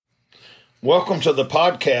Welcome to the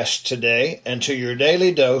podcast today and to your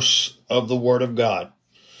daily dose of the Word of God.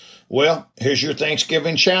 Well, here's your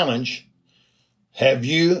Thanksgiving challenge. Have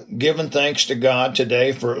you given thanks to God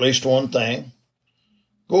today for at least one thing?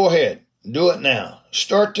 Go ahead, do it now.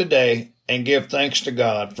 Start today and give thanks to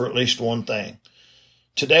God for at least one thing.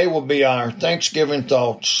 Today will be our Thanksgiving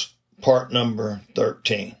Thoughts, part number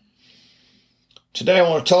 13. Today I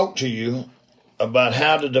want to talk to you about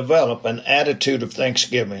how to develop an attitude of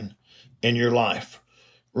thanksgiving in your life.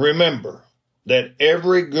 Remember that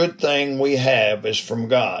every good thing we have is from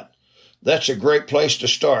God. That's a great place to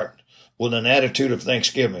start with an attitude of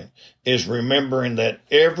thanksgiving, is remembering that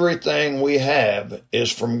everything we have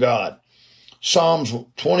is from God. Psalms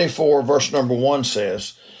 24 verse number 1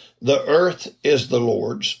 says, "The earth is the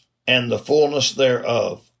Lord's, and the fullness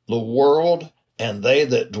thereof, the world and they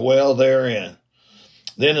that dwell therein."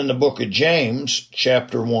 Then in the book of James,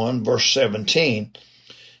 chapter 1, verse 17,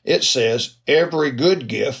 it says, "Every good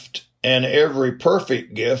gift and every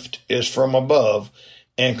perfect gift is from above,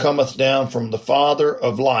 and cometh down from the Father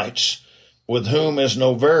of lights, with whom is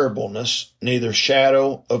no variableness, neither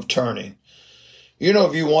shadow of turning." You know,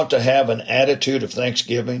 if you want to have an attitude of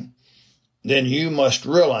thanksgiving, then you must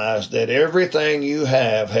realize that everything you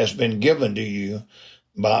have has been given to you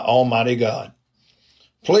by Almighty God.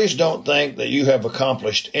 Please don't think that you have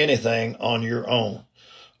accomplished anything on your own.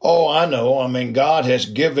 Oh, I know. God has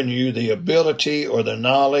given you the ability or the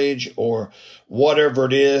knowledge or whatever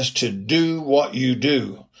it is to do what you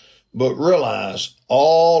do. But realize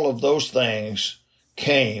all of those things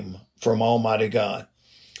came from Almighty God.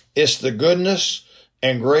 It's the goodness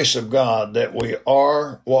and grace of God that we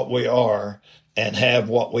are what we are and have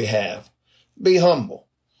what we have. Be humble.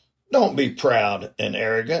 Don't be proud and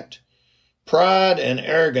arrogant. Pride and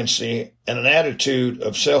arrogancy and an attitude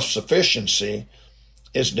of self-sufficiency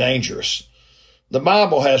is dangerous. The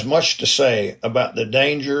Bible has much to say about the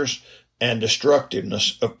dangers and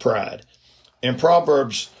destructiveness of pride. In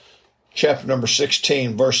Proverbs chapter number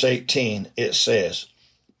 16, verse 18, it says,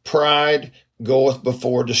 "Pride goeth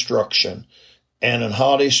before destruction, and an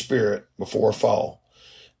haughty spirit before fall."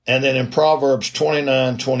 And then in Proverbs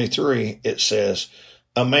 29:23, it says,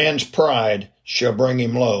 "A man's pride shall bring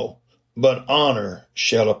him low, but honor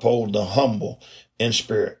shall uphold the humble in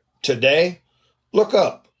spirit." Today, look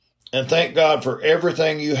up and thank God for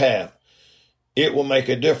everything you have. It will make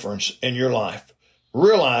a difference in your life,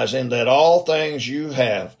 realizing that all things you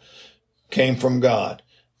have came from God,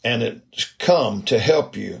 and it's come to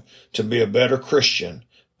help you to be a better Christian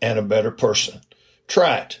and a better person.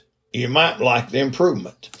 Try it. You might like the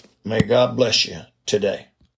improvement. May God bless you today.